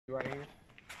Right here.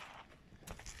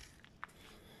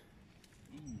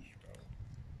 Eesh, bro.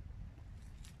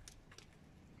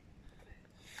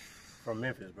 From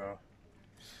Memphis, bro.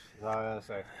 That's all I gotta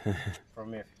say.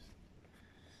 From Memphis.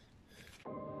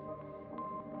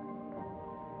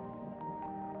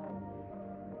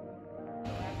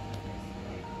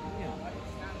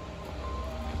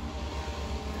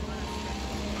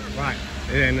 Right.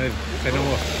 It ain't nothing. Say no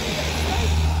more.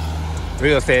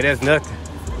 Real say that's nothing.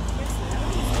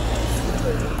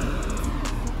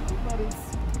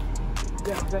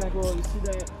 Yeah, then I go, you see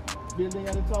that building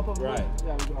at the top of the road?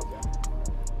 Yeah, we go up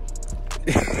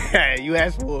there. You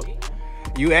asked for it.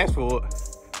 You asked for it.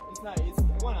 It's not, it's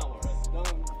 1 hour,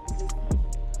 right?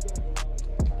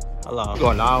 How long?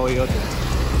 Going all the way up there.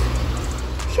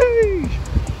 Sheesh.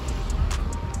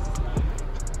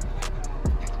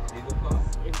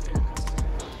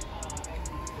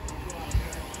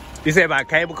 You said about a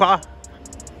cable car?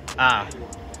 Ah.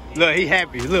 Look, he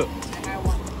happy. Look.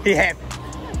 He happy.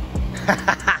 I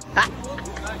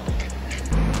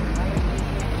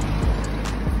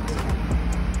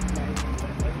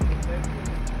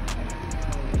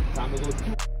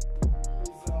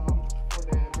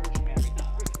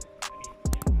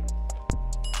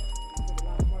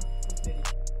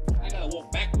gotta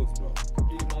walk backwards, bro.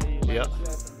 Yep.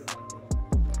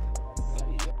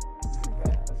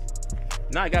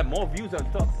 Now I got more views on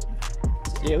top.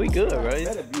 Yeah, we good, bro.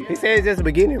 He said it's just the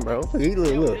beginning, bro. Look.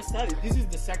 This is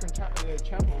the second chapel. We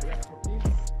have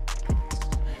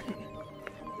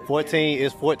 14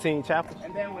 is 14 chapels.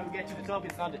 And then when we get to the top,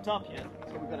 it's not the top yet.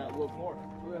 So we're gonna walk more.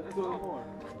 Let's do more.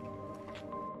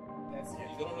 That's it.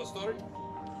 You don't know the story?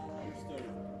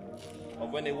 Of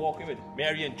when they walk in with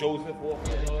Mary and Joseph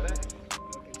walking and all that?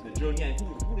 The journey, and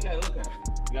who the guy look at?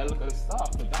 You gotta look at the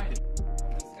stuff, the dining.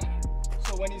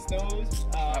 So when it snows,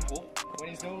 when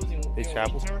it snows in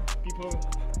winter, people,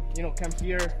 come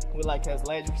here with like a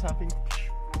sledge or something.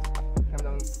 Come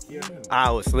down here.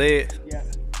 Ah, with sled? Yeah.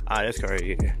 Ah, that's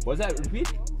crazy. Yeah. What's that?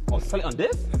 Repeat? Oh, sled on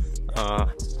this?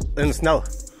 In the snow.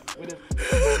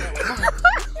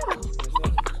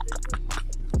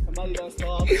 Somebody don't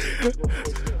stop. Was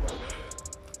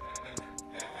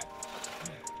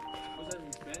that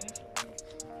in Spanish?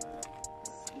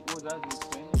 What was that in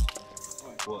Spanish?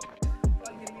 What?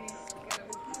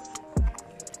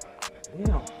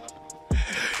 Damn. I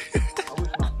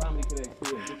wish my family could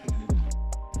experience this with me.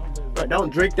 Bro,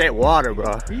 don't drink that water,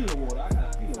 bro. Feel the water. I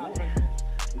gotta feel the water.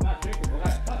 It's not drinking, but I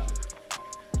gotta touch it.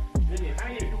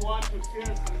 If you want to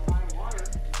experience some kind of water,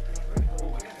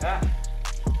 Ah,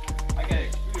 I gotta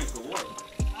experience the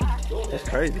water. That's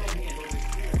crazy.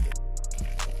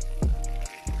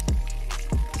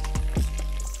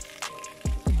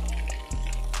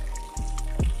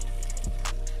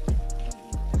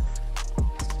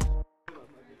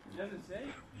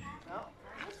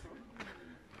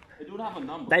 Have a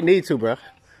number. They need to, bro.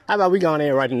 How about we go in there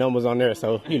and write the numbers on there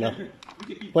so,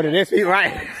 what it is,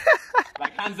 right?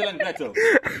 Like Hansel and Gretel.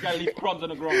 You gotta leave crumbs on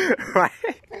the ground. Right.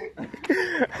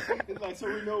 it's like so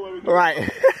we know where we're going. Right.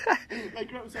 Like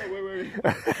crumbs are where we're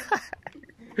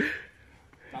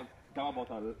Talk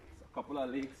about a couple of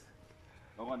lakes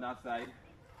on that side.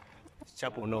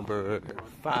 Chapel number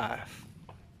 5.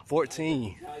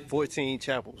 14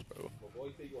 chapels, bro.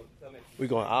 We're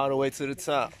going all the way to the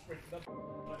top.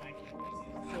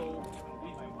 So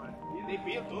they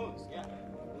built those, yeah.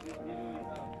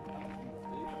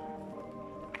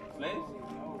 Slaves?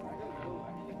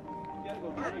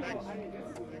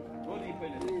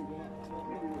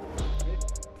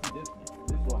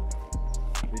 This one.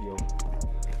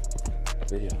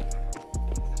 Video.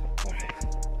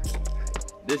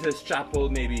 This is chapel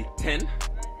maybe 10.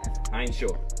 I ain't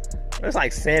sure. It's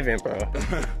like 7, bro.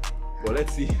 Well,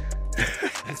 let's see.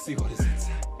 Let's see what is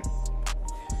inside.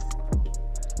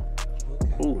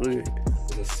 Ooh, look.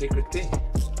 It's a sacred thing.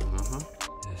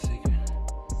 It's sacred.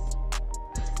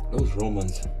 Those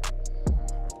Romans.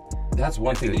 That's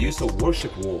one thing. They used to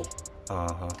worship war.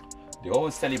 They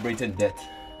always celebrating death.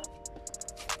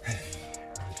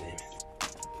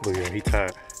 Look at him, he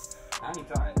tired. I ain't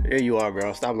tired. There you are,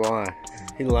 bro. Stop lying.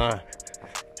 He lying.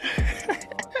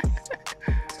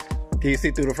 Can you see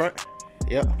through the front?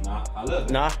 Yep. Nah, I love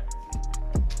it. Nah.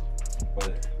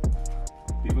 But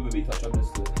people will be touching this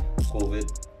COVID.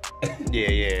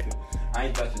 Yeah. I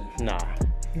ain't touching it. Nah.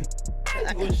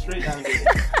 Going straight down here.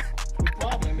 The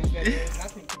problem is that there's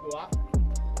nothing to go up.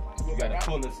 You gotta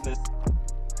pull this.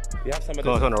 You have some of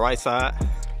Goes on the right side.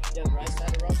 Yeah, the right side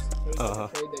of the rocks. There's a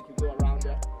trade that you go around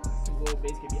there. To go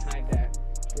basically behind that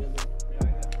building.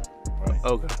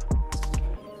 Okay.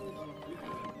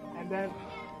 And then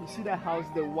you see that house,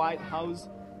 the white house,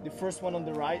 the first one on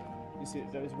the right. You see,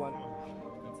 there is one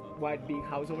white big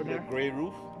house over there. Gray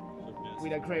roof?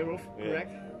 With a gray roof,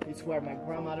 correct? It's where my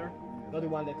grandmother, not the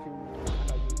one that you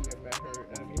met her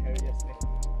yesterday.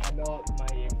 I know the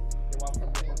one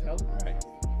from the hotel. Right.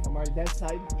 From my dad's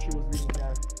side, she was living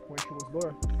there when she was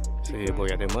born. So your boy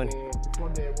got that money. Before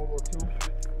the World War II,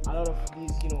 a lot of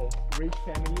these, rich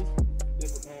families, they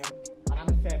would have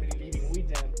another family living with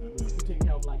them to take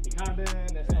care of like the garden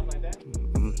and stuff like that.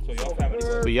 So your family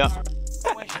was... But yeah.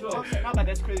 When she talks, no, but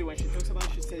that's crazy. When she talks about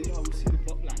it, she says, we see the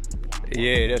bookline.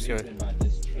 Yeah, that's your...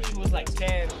 She was like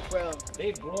 10, 12.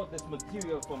 They brought this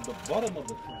material from the bottom of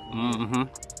the country. Mm-hmm.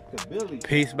 To build it.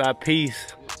 Piece by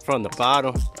piece, from the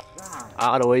bottom,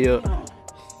 all the way up.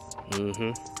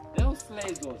 Mm-hmm. Those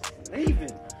slaves were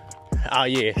slaving. Oh,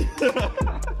 yeah.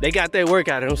 They got their work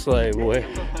out of them slave, boy.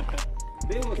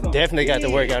 Definitely got the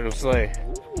work out of them slave.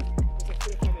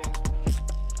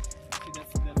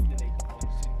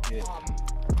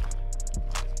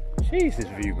 Jeez, this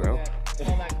view, bro. So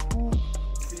like, who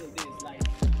built this? Like,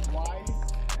 why?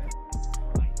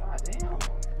 God damn.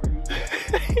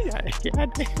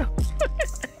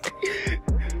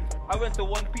 I went to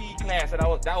one PE class and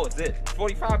that was it.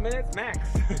 45 minutes max.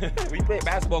 We played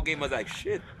basketball game. I was like,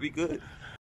 shit, we good.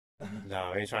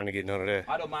 No, I ain't trying to get none of that.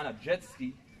 I don't mind a jet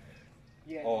ski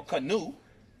or canoe.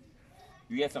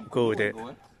 You get some Cool with that.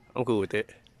 going. I'm cool with that.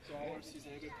 So our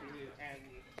season and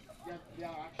they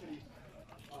are actually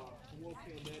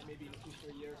working there maybe in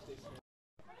 2-3 years.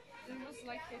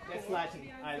 That's Latin.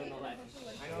 I don't know Latin.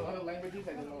 I know other languages.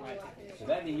 I don't know Latin. So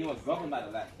that means you was governed by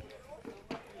the Latin.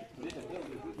 Go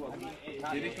up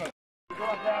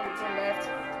there, we turn left.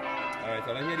 Alright,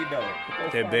 so let's hear the bell.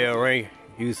 That bell ring,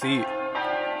 you see it.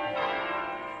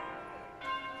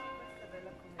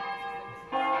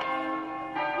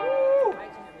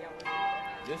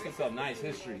 This is some nice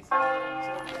history.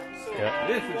 Yeah.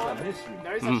 This is some history.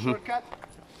 There is a shortcut.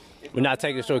 We're not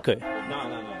taking a shortcut.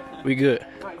 No. We good.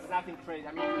 No, it's nothing crazy.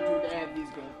 I mean, we do that, this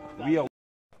good. We are.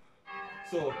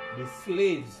 So the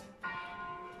slaves.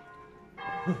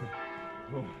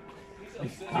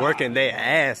 Working their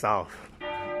ass off.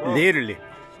 Literally.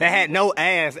 They had no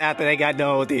ass after they got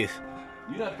done with this.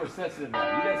 You're not processing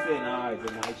that. You're not saying,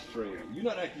 it's a nice trade. You're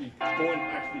not actually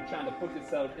trying to put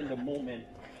yourself in the moment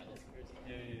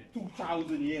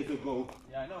 2,000 years ago.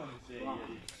 Yeah, I know what you say.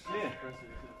 Yeah.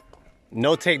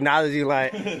 No technology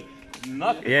like...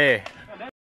 Nothing. Yeah.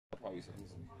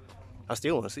 I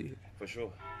still want to see it. For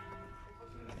sure.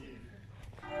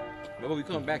 But we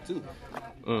come back to.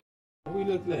 We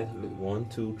look at 1,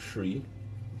 2, 3,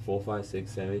 4, 5,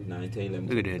 6, 7, 8, 9, 10, 11.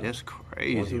 Look at that. That's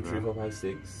crazy, 1, 2, 3, 4, 5,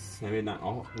 6, 7, 8, 9.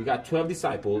 Oh, we got 12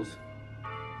 disciples.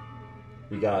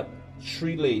 We got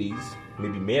 3 ladies,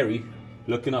 maybe Mary,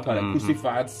 looking up at a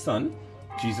crucified son,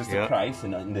 Jesus the Christ,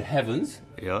 in the heavens.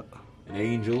 Yep. And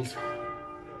angels.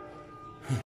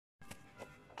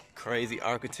 Crazy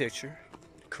architecture.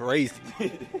 Crazy.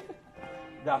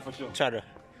 Nah, for sure. Try to...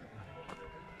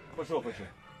 For sure.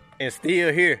 And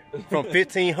still here from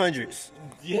 1500s.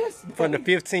 Yes. From the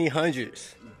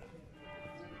 1500s.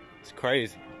 It's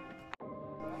crazy.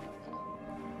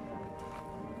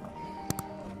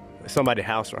 There's somebody's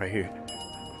house right here.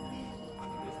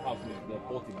 This house is the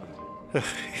 1400s.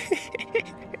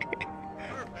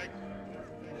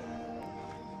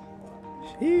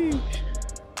 Sheesh.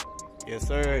 Yes,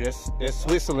 sir. That's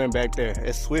Switzerland back there.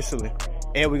 That's Switzerland.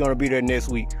 And we're gonna be there next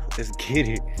week. Let's get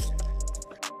it.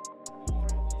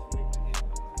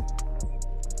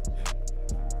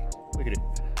 Look at it.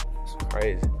 It's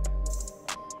crazy.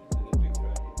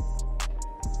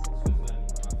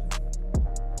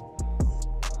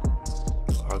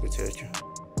 Architecture.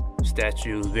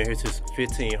 Statues been here since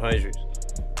 1500s.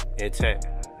 Intact.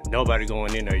 Nobody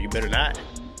going in there. You better not.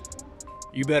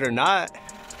 You better not.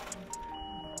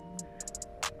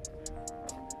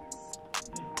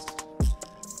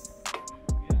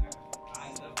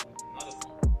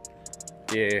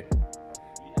 Yeah.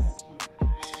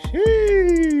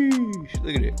 Sheesh.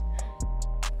 Look at it.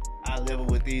 I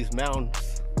live with these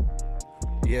mountains.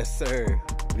 Yes, sir.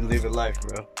 We living life,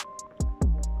 bro.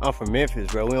 I'm from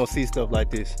Memphis, bro. We don't see stuff like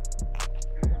this.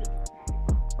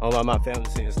 All of my family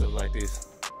seeing stuff like this.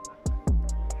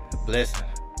 Blessing.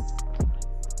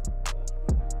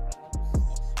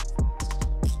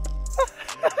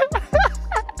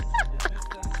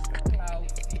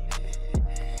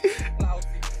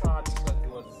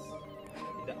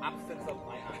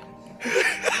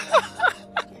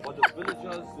 But the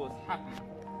villagers was happy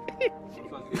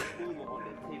because their food was on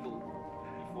the table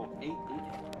before 8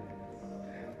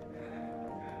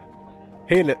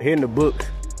 a.m. Here in the book.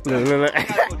 Look.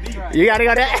 You gotta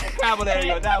go there.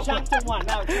 Chapter 1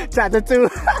 now. Chapter 2.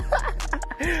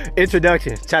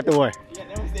 Introduction, chapter 1. Yeah,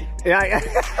 that was it. Yeah.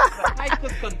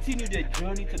 Hikers continue their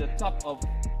journey to the top of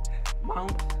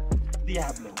Mount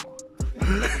Diablo.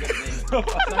 It's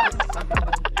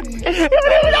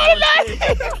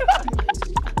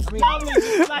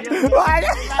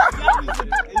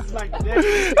like that.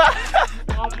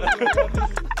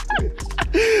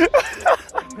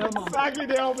 Exactly,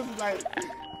 the Elvis is like.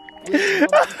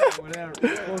 Whatever.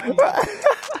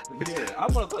 Yeah,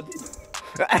 I'm gonna continue.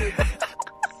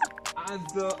 As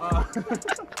the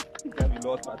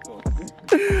lost my thought.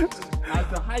 As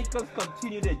the hikers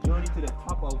continue their journey to the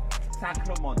top of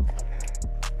Sacro,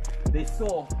 they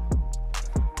saw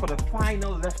for the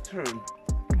final left turn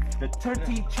the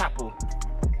 13th chapel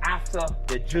after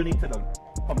their journey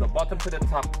from the bottom to the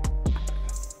top.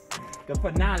 The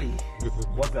finale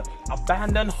was an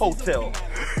abandoned hotel.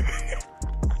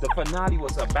 The finale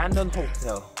was an abandoned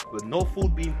hotel with no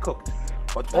food being cooked.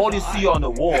 But all you see on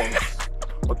the walls,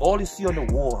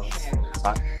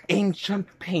 are ancient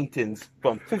paintings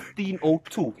from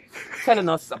 1502 telling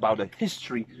us about the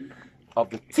history of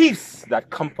the thieves that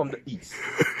come from the east.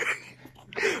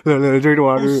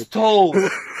 Who stole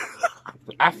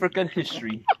African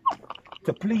history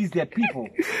to please their people.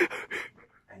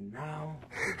 And now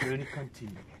the journey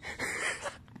continues.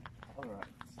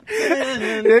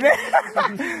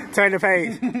 Turn the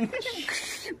page.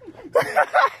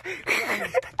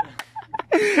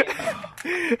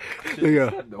 Look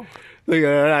at that. Look.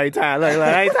 I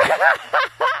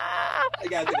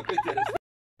gotta take a picture of this.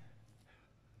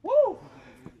 Woo!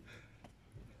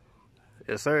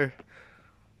 Yes, sir.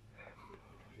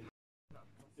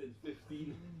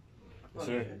 Yes,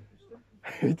 sir.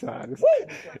 He tired.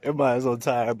 Everybody's so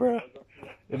tired, bro.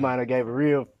 It might have gave a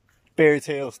real fairy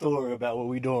tale story about what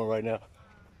we doing right now.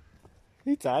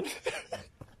 He tired.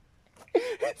 He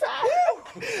tired.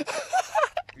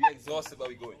 We exhausted, but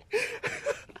we going.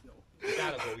 We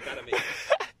gotta go. We gotta make it.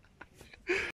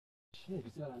 Shit, you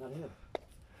still not here.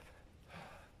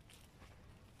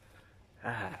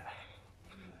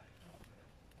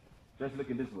 Let's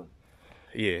look at this one.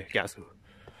 Yeah, got to.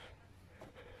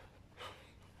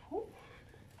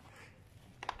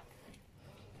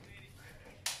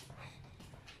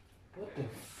 What the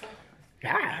fuck?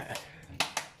 God.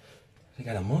 They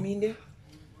got a mummy in there?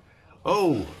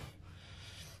 Oh.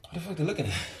 What the fuck they looking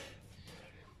at?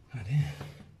 Oh, damn.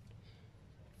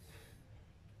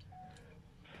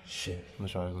 Shit.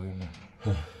 Let's try to go in there.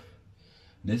 Huh.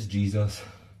 This Jesus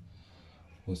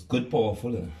was good,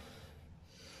 powerful.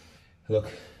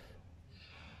 Look.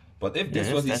 But if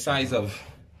this was the size of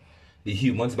the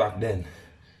humans back then,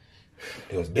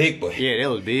 it was big, boy. Yeah, that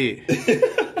was big.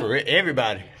 For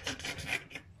everybody.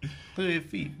 Look at your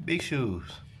feet. Big shoes.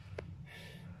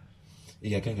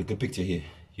 Yeah, I can get a good picture here.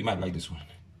 You might like this one.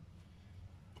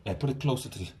 Yeah, put it closer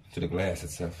to the glass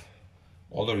itself.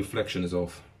 All the reflection is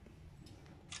off.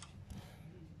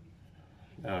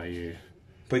 Oh, yeah.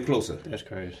 Put it closer. That's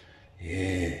crazy.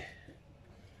 Yeah.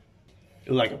 It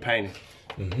was like a painting.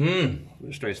 Mm-hmm.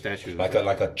 A straight statue. Like a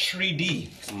 3D,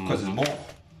 because it's more.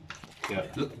 Yeah.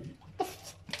 Look.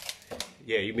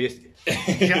 Yeah, you missed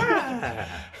it.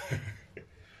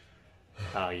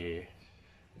 Oh, yeah.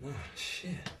 Oh, shit.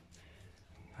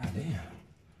 Ah, damn.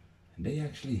 They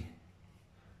actually...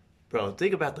 Bro,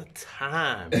 think about the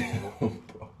time, bro.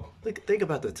 Think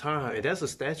about the time. And that's a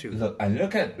statue. Look, and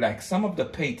look at, like, some of the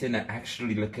painting are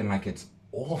actually looking like it's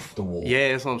off the wall.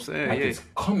 Yeah, that's what I'm saying. Like yeah. it's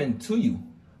coming to you.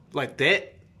 Like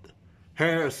that,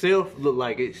 her herself look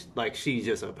like it's like she's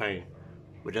just a painting.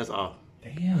 But that's all.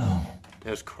 Damn.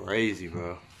 That's crazy,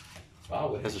 bro.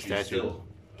 Wow, that's a statue. Still.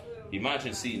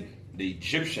 Imagine seeing the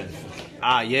Egyptian.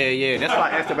 Ah, yeah. That's why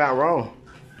I asked about Rome.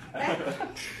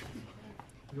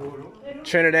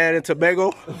 Trinidad and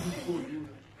Tobago.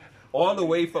 All the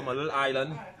way from a little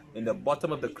island in the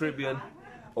bottom of the Caribbean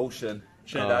Ocean,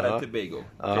 Trinidad and Tobago.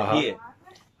 To here.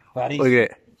 Look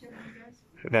at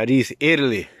that. Varese,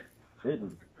 Italy.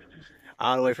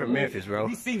 All the way from Memphis, bro.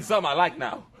 You seen something I like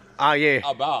now. Oh, yeah.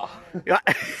 A bar.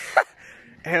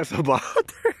 And some bar.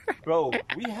 Bro,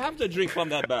 we have to drink from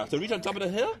that bar. To reach on top of the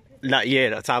hill? Not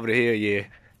yet, the top of the hill, yeah.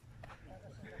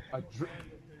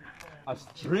 A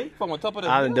drink from on top of the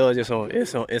Island hill? Dutch,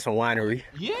 it's a winery.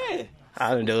 Yeah.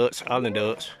 Island Dutch.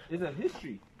 It's a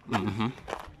history. Mm-hmm.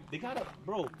 They got a,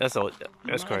 bro. That's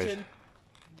crazy.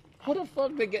 How the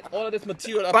fuck they get all of this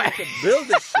material up to build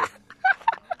this shit?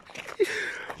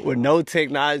 With no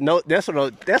technology, no. That's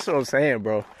what I'm saying,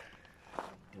 bro.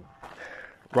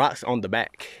 Rocks on the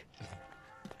back.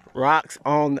 Rocks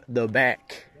on the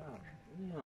back.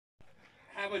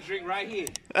 Have a drink right here.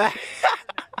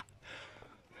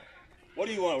 What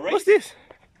do you want, right? What's this?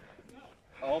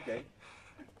 Oh, okay.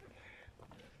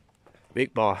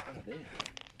 Big bar.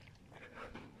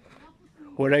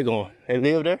 Where they going? They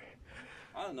live there?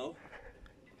 I don't know.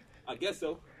 I guess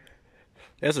so.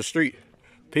 That's a street.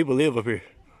 People live up here.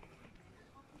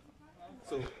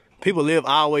 So people live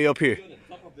all the way up here.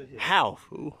 How,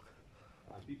 fool?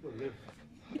 People live.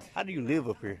 How do you live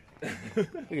up here? Look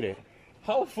at that.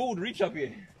 How food reach up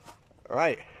here? All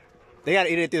right. They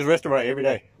gotta eat at this restaurant every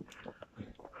day.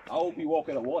 I hope you walk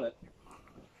in a wallet.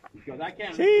 Because I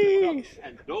can't Jeez.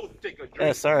 and don't take a drink.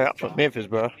 Yeah, sorry, I'm from Memphis,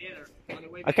 bro.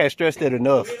 I can't stress that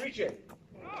enough. We didn't reach yet.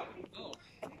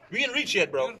 We didn't reach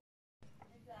yet, bro.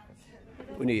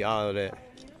 We need all of that.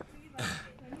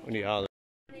 We need all of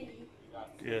that.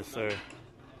 Yes, sir.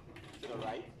 To the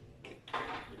right.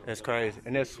 That's crazy.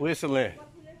 And that's Switzerland.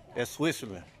 That's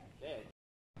Switzerland.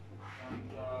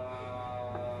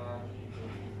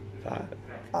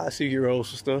 I see heroes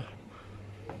and stuff.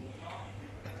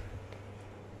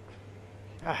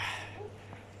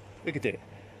 Look at that.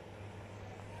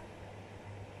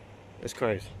 That's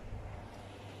crazy.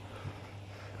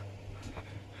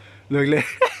 Look at that.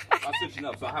 I'm switching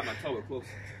up, so I have my towel close.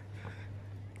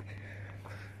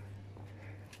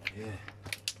 Yeah.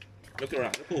 Look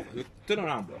around. Look, turn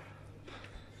around, bro.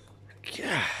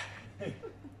 Yeah.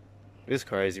 It's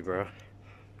crazy, bro.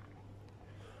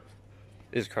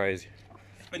 It's crazy.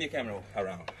 Spin your camera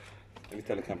around. Let me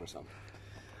tell the camera something.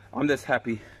 I'm just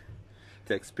happy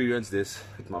to experience this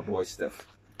with my boy Steph.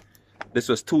 This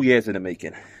was 2 years in the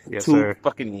making. Yes, Two sir.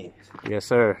 fucking years. Yes,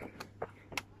 sir.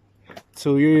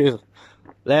 2 years.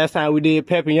 Last time we did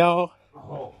Papillon.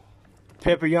 Oh.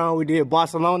 Papillon, we did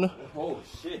Barcelona. Oh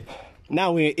shit.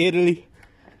 Now we're in Italy.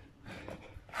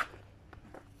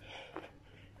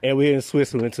 And we're in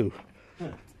Switzerland too.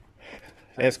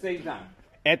 At the same time.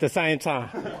 At the same time.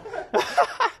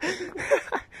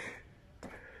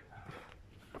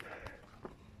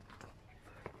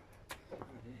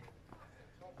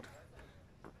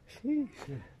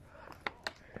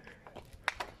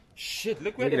 Shit,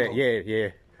 look where Look at they that. go. Yeah,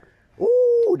 yeah.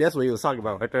 Ooh, that's what he was talking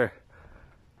about right there.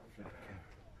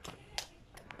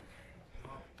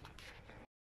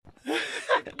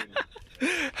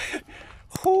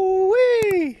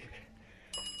 Hoo-wee.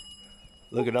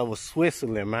 Looking over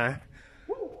Switzerland, man.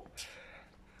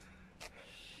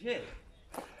 Shit.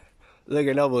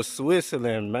 Looking over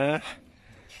Switzerland, man.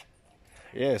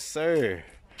 Yes, sir.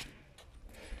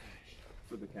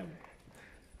 Flip the camera.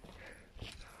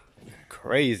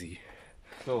 Crazy.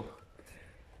 So,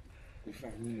 we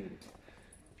finally made it.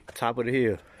 Top of the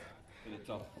hill. To the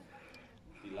top.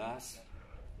 The last.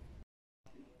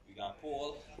 We got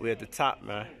Paul. We're at the top,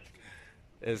 man.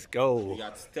 Let's go. We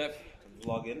got Steph to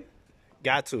vlog in.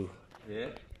 Got to. Yeah.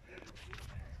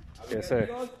 Yes,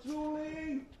 sir.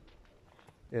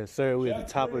 Yes, sir. We're at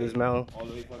the top of this mountain. All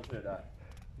the way from Trinidad.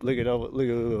 Look at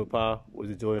little Paul with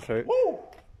the Jordan shirt. Woo!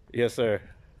 Yes, sir.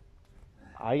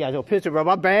 Oh, you got your picture, bro.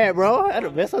 My bad, bro. I had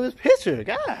to mess up this picture.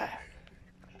 God.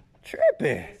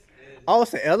 Tripping. Oh,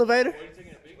 it's an elevator?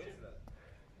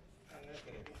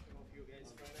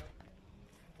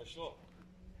 For sure.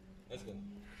 Let's go.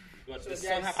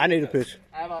 I need a picture.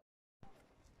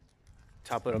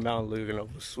 Top of the mountain looking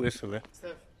over Switzerland.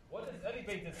 What is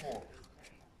elevated for?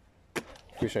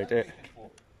 Appreciate that.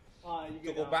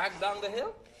 To go back down the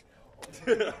hill?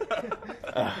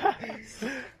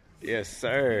 Yes,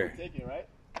 sir. Take it, right?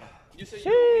 You said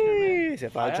you're a winner, man. Jeez,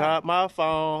 if I drop my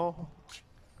phone,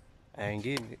 I ain't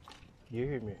getting it. You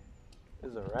hear me?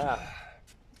 It's a wrap.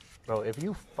 Bro, if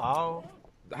you fall,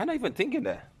 I'm not even thinking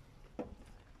that.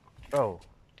 bro,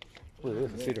 look,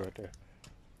 there's a city right there.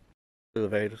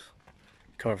 Elevators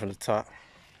coming from the top.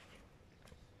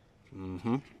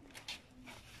 Mm-hmm.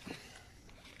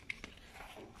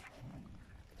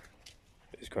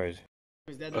 It's crazy.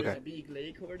 Is that Okay. there's a big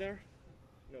lake over there?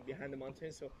 You know, behind the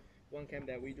mountain. So one camp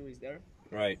that we do is there.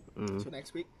 Right. Mm-hmm. So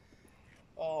next week.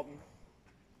 And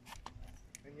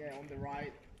yeah, on the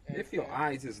right. If your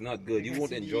eyes is not good, you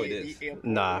won't enjoy this. The airport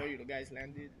Nah. where the guys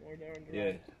landed over there on the Yeah.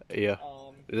 right. Yeah,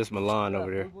 this Milan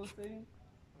over there. Football stadium?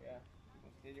 Yeah,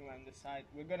 stadium on the side.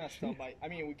 We're gonna stop by. I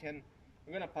mean,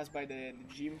 we're gonna pass by the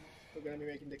gym. We're gonna be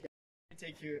making the.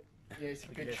 Take you guys a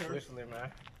picture. Switzerland,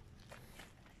 man.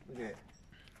 Look at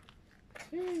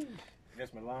that.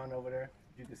 There's Milan over there.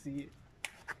 You can see it.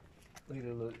 Look at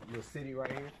the little city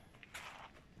right here.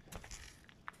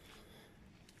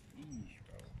 Eesh,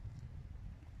 bro.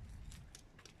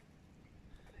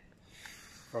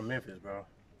 From Memphis, bro.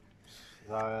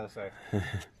 That's all I gotta say.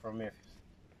 From Memphis.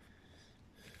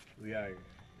 We out here.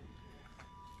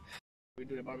 We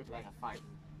do the barbecue like a 5.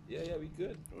 Yeah, we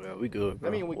good. Well, we good, bro.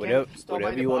 I mean, we whatever, can stop by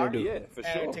whatever the you want bar. to do. Yeah, for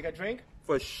sure. And take a drink.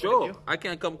 For What do sure. you do? I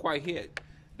can't come quite here.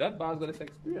 That bar's gonna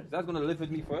experience. That's gonna live with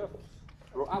me forever.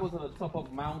 I was on the top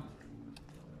of Mount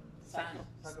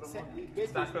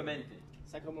Sacramente.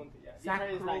 Sacramento, yeah.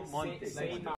 Sacro It's like Monte.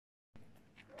 same mountain.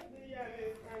 Yeah,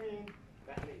 I mean,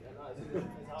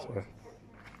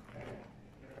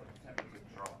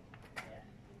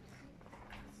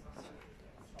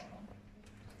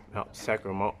 No,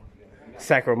 Sacramento.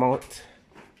 Sacramento.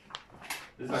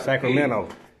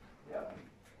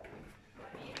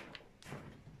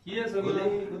 Here's a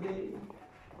good day.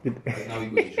 Right now we're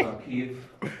going to a cave.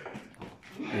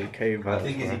 The cave I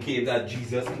think it's a cave that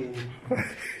Jesus came.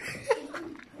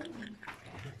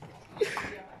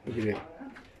 Look at it.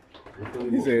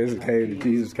 He said it's a cave that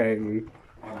Jesus came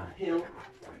On a hill.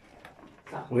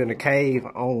 We're in a cave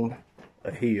on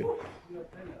a hill.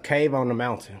 Cave on the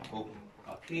mountain. Oh,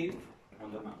 a cave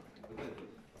on the mountain.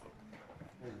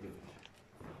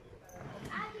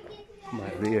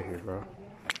 Might live here, bro.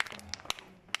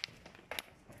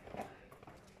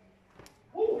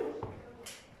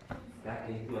 Back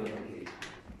into a cave.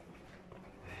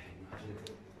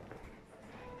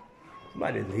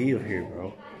 Somebody live here,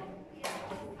 bro.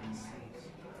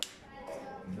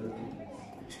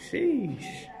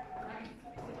 Sheesh.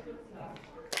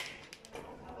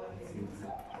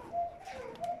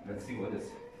 Let's see what this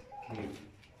cave.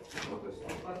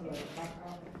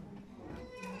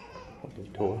 What this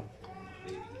door?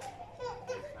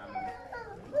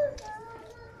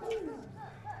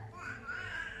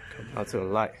 Come out to the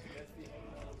light.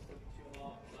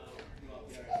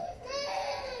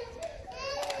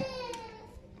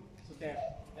 so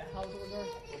that house over there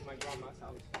was my grandma's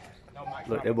house. No, my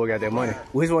Look, that boy got that money.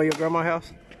 Which one your grandma's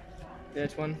house?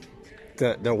 That one.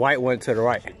 The white one to the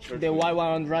right. The white one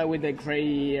on the right with the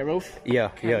gray roof. Yeah.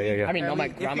 I mean, not my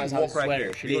grandma's house. Right Swear.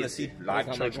 here, you're gonna see live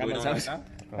That's not church my going on grandma's right house.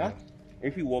 now. Huh?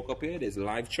 If you walk up here, there's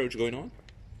live church going on.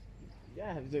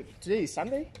 Yeah, today is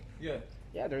Sunday. Yeah.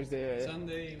 Yeah, there's the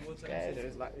Sunday, what's yeah,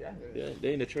 there's like yeah, Yeah,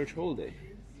 they're in the church whole day.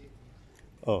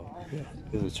 Oh, yeah.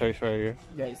 There's a church right here.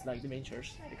 yeah, it's like the main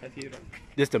church, the cathedral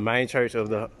This the main church of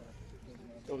the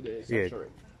of the Yeah. sanctuary.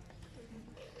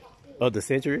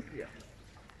 century? Yeah.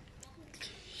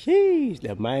 Sheesh,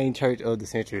 the main church of the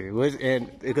century.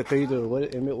 And the cathedral, what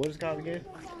is it called again?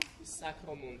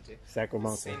 Sacro Monte.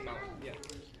 Sacramento. Same mountain. Yeah.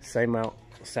 Same Mount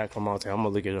Sacramento. I'm gonna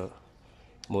look it up.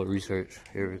 More research,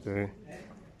 everything.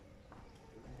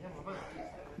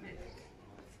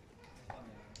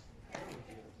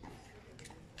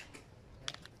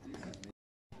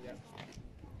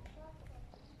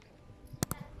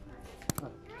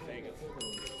 There you go.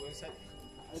 Go inside.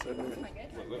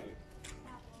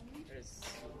 There's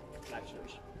live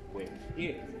church. Wait,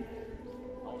 here.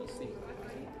 All the same.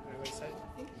 Go inside.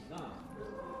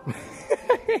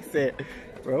 He said,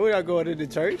 bro, we're not going to the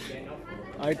church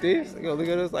like this. They're gonna look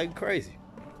at us like crazy.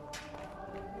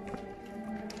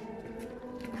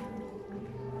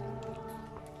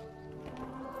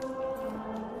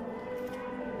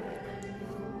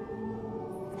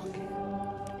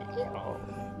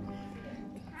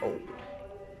 Oh.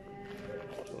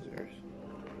 Those ears.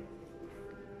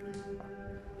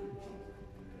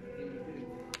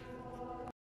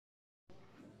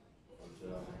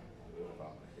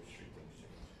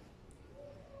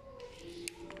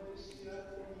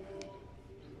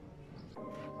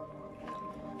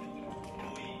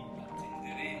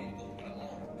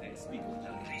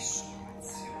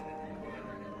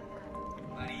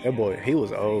 That boy, he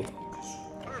was old.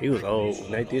 He was old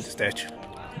when they did the statue.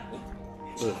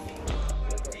 Look.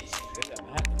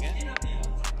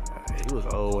 He was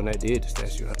old when they did the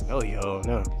statue. I know he old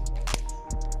now.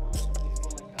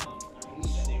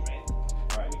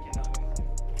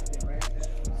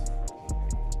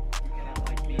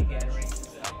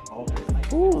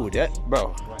 Ooh, that,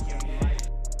 bro.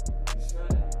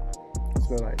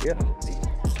 Smell like,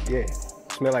 yeah.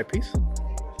 Smell like peace.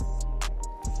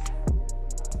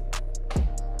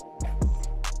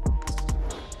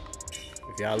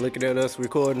 If y'all looking at us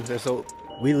recording, that's so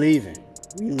we leaving.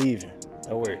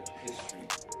 Don't worry.